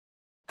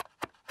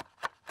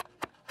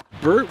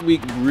Bird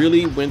Week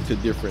really went to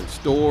different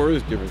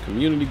stores, different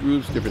community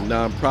groups, different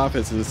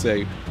nonprofits and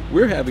say,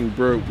 we're having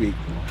Bird Week,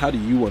 how do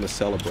you want to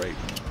celebrate?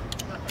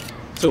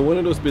 So one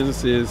of those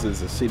businesses is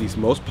the city's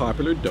most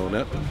popular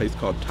donut, a place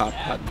called Top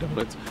Hot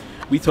Donuts.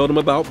 We told them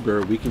about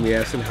Bird Week and we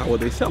asked them how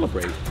would they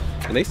celebrate.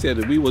 And they said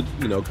that we would,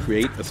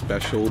 create a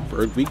special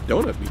Bird Week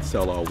donut we'd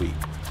sell all week.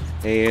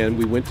 And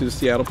we went to the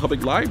Seattle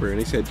Public Library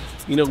and they said,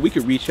 we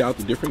could reach out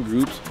to different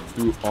groups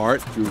through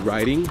art, through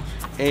writing,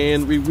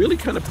 and we really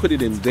kind of put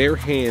it in their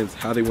hands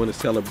how they want to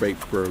celebrate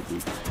Bird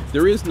Week.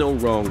 There is no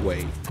wrong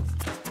way.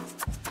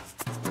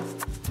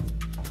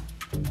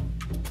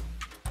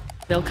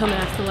 They'll come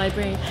and ask the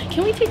librarian,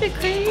 can we take a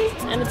crane?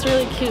 And it's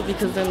really cute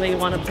because then they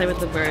want to play with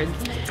the birds.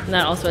 And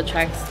that also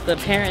attracts the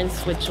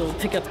parents, which will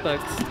pick up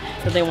books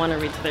that they want to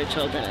read to their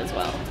children as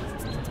well.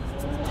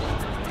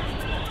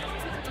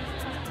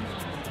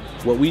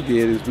 What we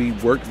did is we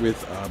worked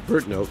with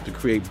BirdNote to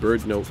create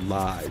BirdNote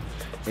Live.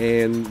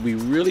 And we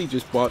really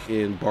just brought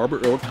in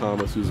Barbara Earl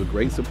Thomas, who's a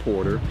great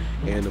supporter,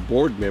 and a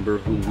board member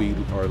who we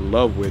are in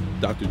love with,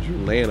 Dr. Drew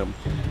Lanham,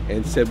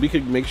 and said we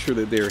could make sure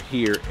that they're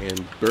here, and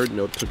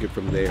BirdNote took it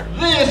from there.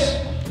 This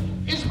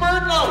is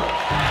BirdNote!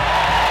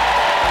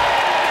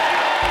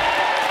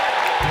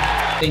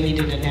 They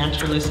needed a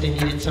naturalist, they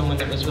needed someone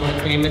that was really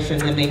famous,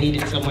 and then they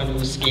needed someone who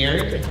was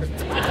scared.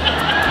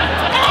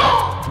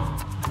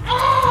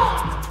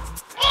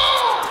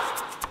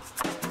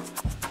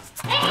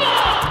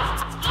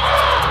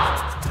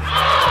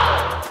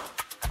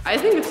 I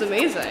think it's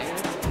amazing.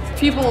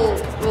 People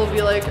will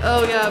be like,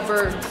 oh yeah,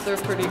 birds, they're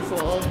pretty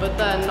cool, but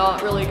then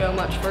not really go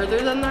much further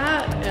than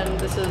that, and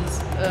this is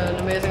an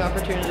amazing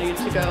opportunity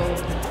to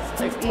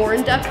go more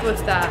in depth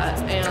with that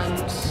and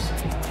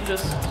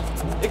just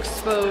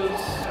expose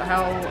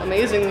how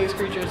amazing these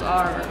creatures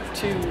are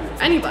to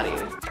anybody.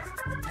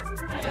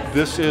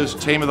 This is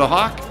Tame of the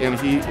Hawk, and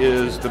he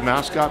is the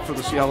mascot for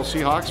the Seattle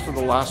Seahawks for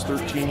the last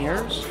 13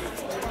 years.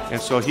 And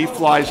so he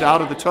flies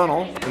out of the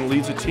tunnel and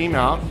leads a team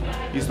out.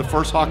 He's the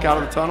first hawk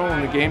out of the tunnel,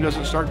 and the game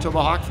doesn't start until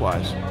the hawk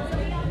flies.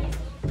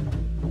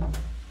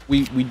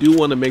 We do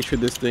want to make sure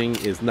this thing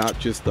is not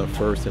just the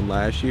first and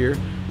last year.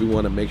 We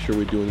want to make sure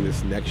we're doing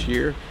this next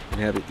year and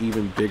have it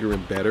even bigger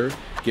and better,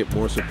 get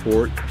more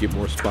support, get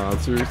more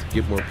sponsors,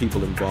 get more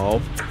people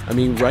involved. I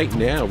mean, right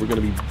now we're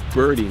going to be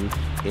birding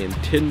in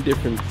 10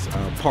 different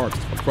parks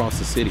across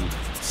the city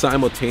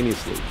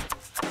simultaneously.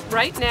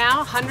 Right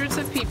now, hundreds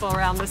of people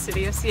around the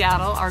city of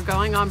Seattle are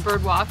going on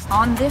bird walks.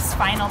 On this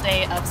final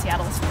day of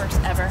Seattle's first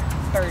ever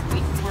Bird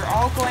Week. We're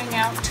all going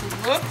out to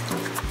look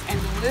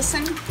and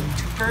listen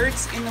to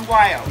birds in the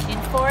wild. In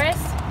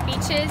forests,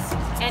 beaches,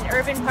 and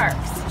urban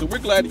parks. So we're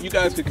glad that you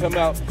guys could come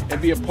out and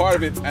be a part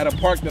of it at a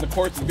park that of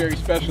course is very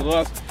special to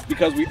us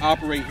because we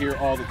operate here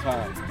all the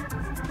time.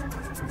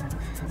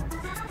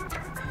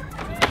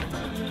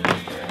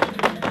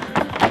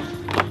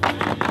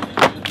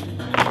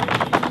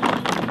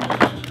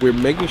 We're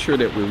making sure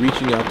that we're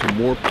reaching out to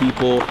more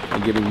people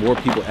and giving more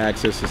people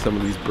access to some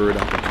of these bird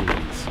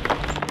opportunities.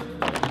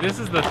 This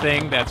is the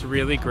thing that's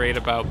really great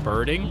about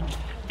birding,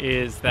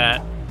 is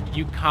that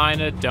you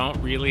kind of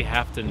don't really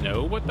have to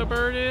know what the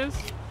bird is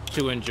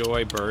to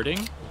enjoy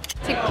birding.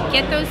 To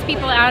get those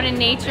people out in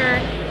nature,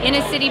 in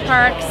a city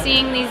park,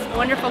 seeing these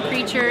wonderful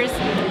creatures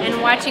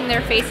and watching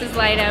their faces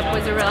light up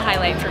was a real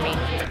highlight for me.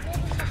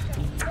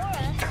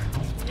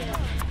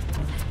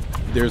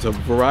 There's a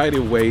variety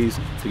of ways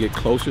to get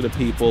closer to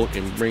people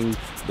and bring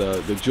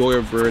the joy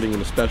of birding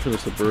and the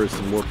specialness of birds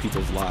to more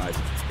people's lives.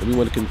 And we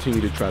want to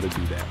continue to try to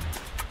do that.